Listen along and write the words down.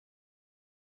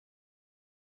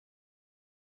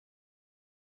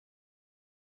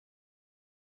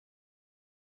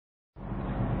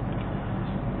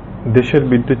দেশের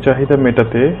বিদ্যুৎ চাহিদা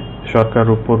মেটাতে সরকার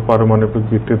রূপপুর পারমাণবিক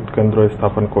বিদ্যুৎ কেন্দ্র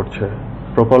স্থাপন করছে।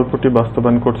 প্রকল্পটি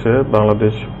বাস্তবায়ন করছে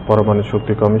বাংলাদেশ পরমাণু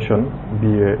শক্তি কমিশন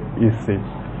 (বিএইচসি).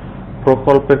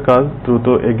 প্রকল্পের কাজ দ্রুত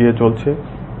এগিয়ে চলছে।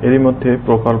 এরই মধ্যে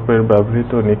প্রকল্পের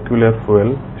ব্যবহৃত নিউক্লিয়ার ফুয়েল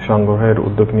সংগ্রহের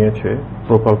উদ্যোগ নিয়েছে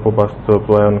প্রকল্প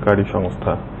বাস্তবায়নকারী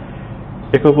সংস্থা।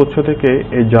 একক উৎস থেকে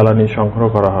এই জ্বালানি সংগ্রহ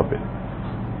করা হবে।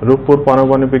 রূপপুর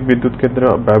পারমাণবিক বিদ্যুৎ কেন্দ্রে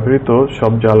ব্যবহৃত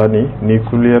সব জ্বালানি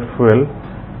নিউক্লিয়ার ফুয়েল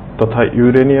তথা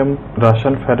ইউরেনিয়াম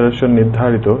রাশিয়ান ফেডারেশন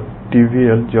নির্ধারিত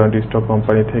টিভিএল জয়েন্ট স্টক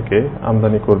কোম্পানি থেকে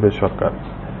আমদানি করবে সরকার।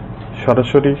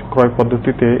 সরাসরি ক্রয়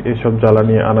পদ্ধতিতে এসব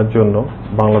জ্বালানি আনার জন্য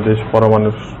বাংলাদেশ পরমাণু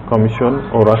কমিশন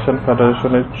ও রাশিয়ান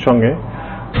ফেডারেশনের সঙ্গে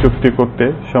চুক্তি করতে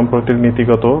সম্প্রতি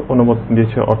নীতিগত অনুমোদন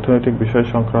দিয়েছে অর্থনৈতিক বিষয়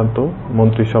সংক্রান্ত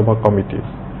মন্ত্রিসভা কমিটি।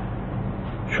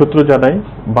 সূত্র জানায়,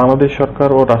 বাংলাদেশ সরকার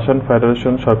ও রাশিয়ান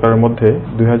ফেডারেশন সরকারের মধ্যে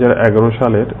 2011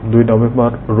 সালের 2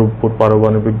 নভেম্বর রূপপুর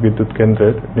পারমাণবিক বিদ্যুৎ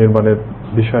কেন্দ্রের নির্মাণের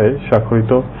বিষয়ে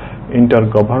স্বাক্ষরিত ইন্টার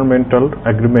গভর্নমেন্টাল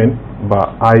এগ্রিমেন্ট বা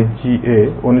আইজিএ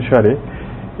অনুসারে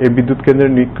এই বিদ্যুৎ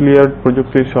কেন্দ্রের নিউক্লিয়ার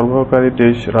প্রযুক্তির সরবরাহকারী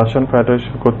দেশ রাশিয়ান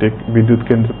ফেডারেশন কর্তৃক বিদ্যুৎ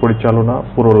কেন্দ্রের পরিচালনা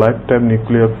পুরো লাইফ টাইম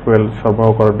নিউক্লিয়ার ফুয়েল সরবরাহ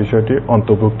করার বিষয়টি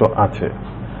অন্তর্ভুক্ত আছে।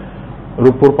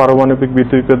 রূপপুর পারমাণবিক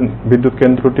বিদ্যুৎ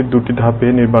কেন্দ্রটি 2টি ধাপে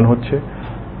নির্মাণ হচ্ছে।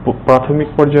 প্রাথমিক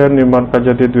পর্যায়ের নির্মাণ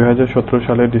কার্যাদি 2017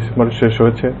 সালের ডিসেম্বরে শেষ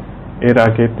হয়েছে। এর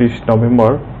আগে 30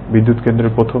 নভেম্বর বিদ্যুৎ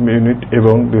কেন্দ্রের প্রথম ইউনিট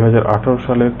এবং 2018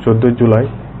 সালের 14 জুলাই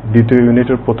দ্বিতীয়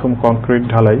ইউনিটের প্রথম কংক্রিট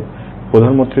ঢালাই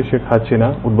প্রধানমন্ত্রী শেখ হাসিনা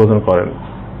উদ্বোধন করেন।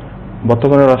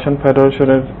 বর্তমানে রাশিয়ান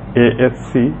ফেডারেশনের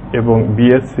এএসসি এবং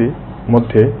বিএসসি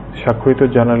মধ্যে স্বাক্ষরিত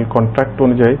জেনারেল কন্ট্রাক্ট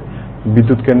অনুযায়ী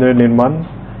বিদ্যুৎ কেন্দ্রের নির্মাণ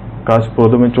কাজ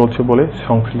প্রদমে চলছে বলে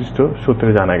সংশ্লিষ্ট সূত্রে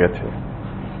জানা গেছে।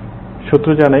 সূত্র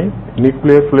জানায়,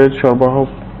 নিউক্লিয়ার ফুয়েল সরবরাহ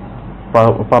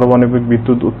পারমাণবিক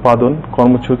বিদ্যুৎ উৎপাদন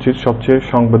কর্মসূচির সবচেয়ে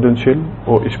সংবেদনশীল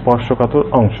ও স্পর্শকাতর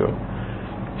অংশ।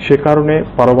 সে কারণে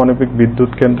পারমাণবিক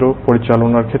বিদ্যুৎ কেন্দ্র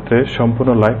পরিচালনার ক্ষেত্রে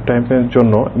সম্পূর্ণ লাইফ টাইমের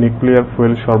জন্য নিউক্লিয়ার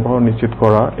ফুয়েল সরবরাহ নিশ্চিত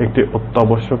করা একটি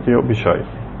অত্যাবশ্যকীয় বিষয়।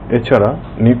 এছাড়া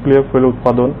নিউক্লিয়ার ফুয়েল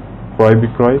উৎপাদন, ক্রয়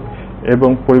বিক্রয় এবং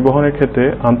পরিবহনের ক্ষেত্রে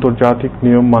আন্তর্জাতিক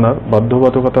নিয়ম মানার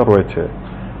বাধ্যবাধকতা রয়েছে।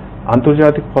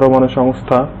 আন্তর্জাতিক পরমাণু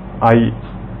সংস্থা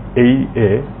IAEA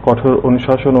কঠোর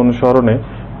অনুশাসন অনুসরণে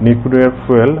নিউক্লিয়ার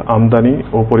ফুয়েল আমদানি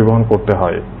ও পরিবহন করতে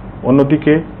হয়।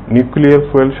 অন্যদিকে নিউক্লিয়ার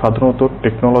ফুয়েল সাধারণত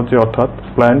টেকনোলজি অর্থাৎ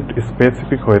প্ল্যান্ট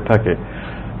স্পেসিফিক হয়ে থাকে।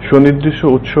 সুনির্দিষ্ট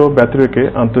উৎস ব্যতিরেকে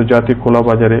আন্তর্জাতিক খোলা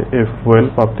বাজারে এ ফুয়েল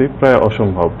প্রাপ্তি প্রায়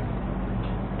অসম্ভব।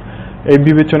 এই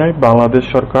বিবেচনায় বাংলাদেশ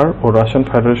সরকার ও রাশিয়ান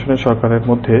ফেডারেশনের সরকারের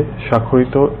মধ্যে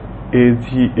স্বাক্ষরিত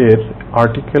AGA-এর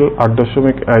আর্টিকেল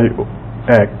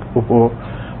 8.1 উপ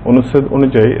অনুচ্ছেদ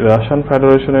অনুযায়ী রাশিয়ান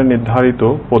ফেডারেশনের নির্ধারিত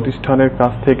প্রতিষ্ঠানের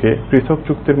কাছ থেকে পৃথক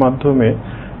চুক্তির মাধ্যমে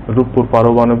রূপপুর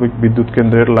পারমাণবিক বিদ্যুৎ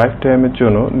কেন্দ্রের লাইফ টাইমের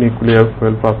জন্য নিউক্লিয়ার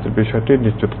ফুয়েল প্রাপ্তির বিষয়টি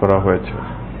নিশ্চিত করা হয়েছে।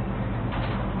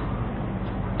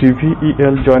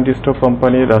 টিভিএল জয়েন্ট স্টক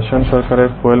কোম্পানি রাশিয়ান সরকারের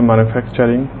ফুয়েল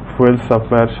ম্যানুফ্যাকচারিং ফুয়েল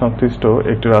সাপ্লায়ার সংশ্লিষ্ট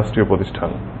একটি রাষ্ট্রীয় প্রতিষ্ঠান।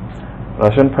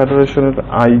 রাশিয়ান ফেডারেশনের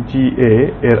IGA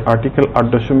এর আর্টিকেল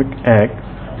 8.1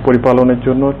 পরিপালনের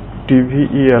জন্য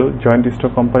টিভিএল জয়েন্ট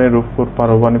স্টক কোম্পানি রূপপুর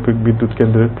পারমাণবিক বিদ্যুৎ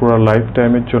কেন্দ্রের পুরো লাইফ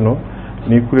টাইমের জন্য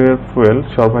নিউক্লিয়ার ফুয়েল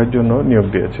সরবরাহের জন্য নিয়োগ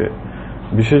দিয়েছে।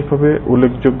 বিশেষভাবে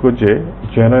উল্লেখযোগ্য যে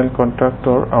জেনারেল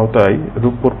কন্ট্রাক্টর আওতায়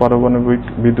রূপপুর পারমাণবিক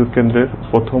বিদ্যুৎ কেন্দ্রের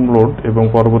প্রথম লোড এবং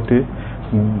পরবর্তী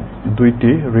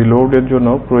 2টি রিলোডের জন্য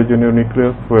প্রয়োজনীয়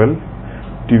nuclear fuel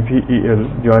টিভিএল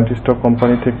joint stock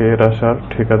company থেকে রাশিয়ার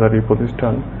ঠিকাদারি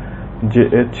প্রতিষ্ঠান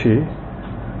জেএসসি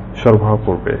সরবরাহ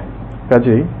করবে।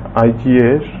 কাজেই IGA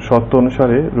এর শর্ত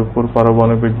অনুসারে রূপপুর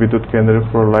পারমাণবিক বিদ্যুৎ কেন্দ্রের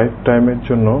পুরো লাইফ টাইমের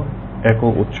জন্য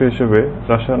একক উৎস হিসেবে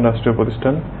রাশিয়ান রাষ্ট্রীয়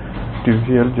প্রতিষ্ঠান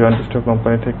টিভিএল জয়েন্ট স্টক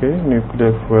কোম্পানি থেকে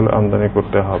নিউক্লিয়ার ফুয়েল আমদানি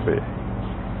করতে হবে।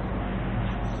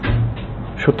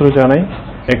 সূত্র জানায়,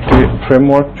 একটি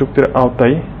ফ্রেমওয়ার্ক চুক্তির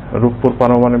আওতায় রূপপুর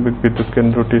পারমাণবিক বিদ্যুৎ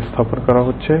কেন্দ্রটি স্থাপন করা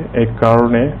হচ্ছে। এই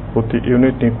কারণে প্রতি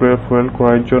ইউনিট নিউক্লিয়ার ফুয়েল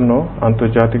ক্রয়ের জন্য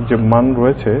আন্তর্জাতিক যে মান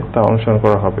রয়েছে তা অনুসরণ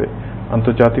করা হবে।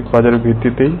 আন্তর্জাতিক বাজারের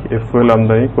ভিত্তিতেই এ ফুয়েল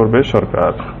আমদানি করবে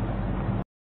সরকার।